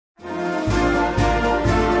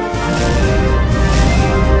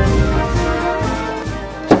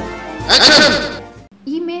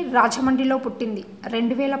ఈమె రాజమండ్రిలో పుట్టింది.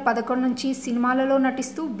 2011 నుంచి సినిమాలలో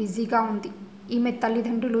నటిస్తూ బిజీగా ఉంది. ఈమె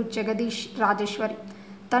తల్లిదండ్రులు జగదీష్, రాజేశ్వరి.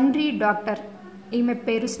 తండ్రి డాక్టర్. ఈమె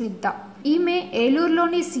పేరు స్నిగ్ధ. ఈమె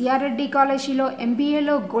ఏలూరులోని సిఆర్ రెడ్డి కాలేజీలో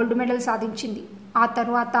ఎంబీఏలో గోల్డ్ మెడల్ సాధించింది. ఆ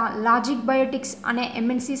తర్వాత లాజిక్ బయోటిక్స్ అనే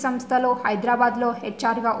ఎంఎన్సీ సంస్థలో హైదరాబాద్లో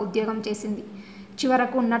హెచ్ఆర్గా ఉద్యోగం చేసింది.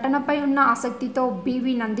 చివరకు నటనపై ఉన్న ఆసక్తితో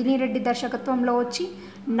బివి నందిని రెడ్డి దర్శకత్వంలో వచ్చి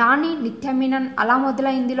నాని, నిత్యమీనన్ అలా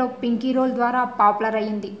మొదలైందిలో పింకీ రోల్ ద్వారా పాపులర్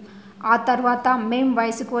అయ్యింది. ఆ తర్వాత మేం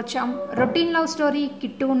వయసుకు వచ్చాం, రొటీన్ లవ్ స్టోరీ,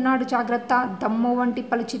 కిట్టు ఉన్నాడు జాగ్రత్త, దమ్మో వంటి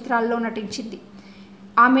పలు చిత్రాల్లో నటించింది.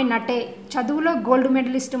 ఆమె నటే చదువులో గోల్డ్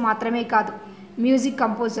మెడలిస్టు మాత్రమే కాదు, మ్యూజిక్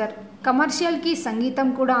కంపోజర్, కమర్షియల్కి సంగీతం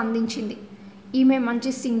కూడా అందించింది. ఈమె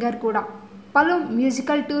మంచి సింగర్ కూడా. పలు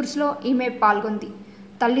మ్యూజికల్ టూర్స్లో ఈమె పాల్గొంది.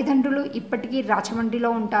 తల్లిదండ్రులు ఇప్పటికీ రాజమండ్రిలో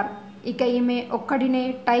ఉంటారు. ఇక ఈమె ఒక్కడినే,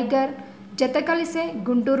 టైగర్, జత కలిసే,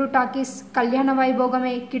 గుంటూరు టాకీస్, కళ్యాణ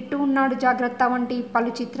వైభోగమే, కిట్టు ఉన్నాడు జాగ్రత్త వంటి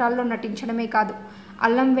పలు చిత్రాల్లో నటించడమే కాదు,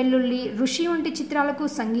 అల్లం వెల్లుల్లి, ఋషి వంటి చిత్రాలకు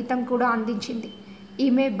సంగీతం కూడా అందించింది.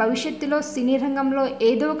 ఈమె భవిష్యత్తులో సినీ రంగంలో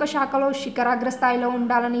ఏదో ఒక శాఖలో శిఖరాగ్ర స్థాయిలో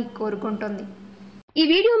ఉండాలని కోరుకుంటోంది. ఈ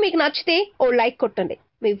వీడియో మీకు నచ్చితే ఓ లైక్ కొట్టండి,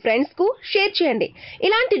 మీ ఫ్రెండ్స్ కు షేర్ చేయండి.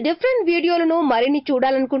 ఇలాంటి డిఫరెంట్ వీడియోలను మరిన్ని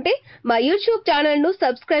చూడాలనుకుంటే మా యూట్యూబ్ ఛానల్ ను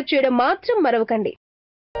సబ్స్క్రైబ్ చేయడం మాత్రం మరవకండి.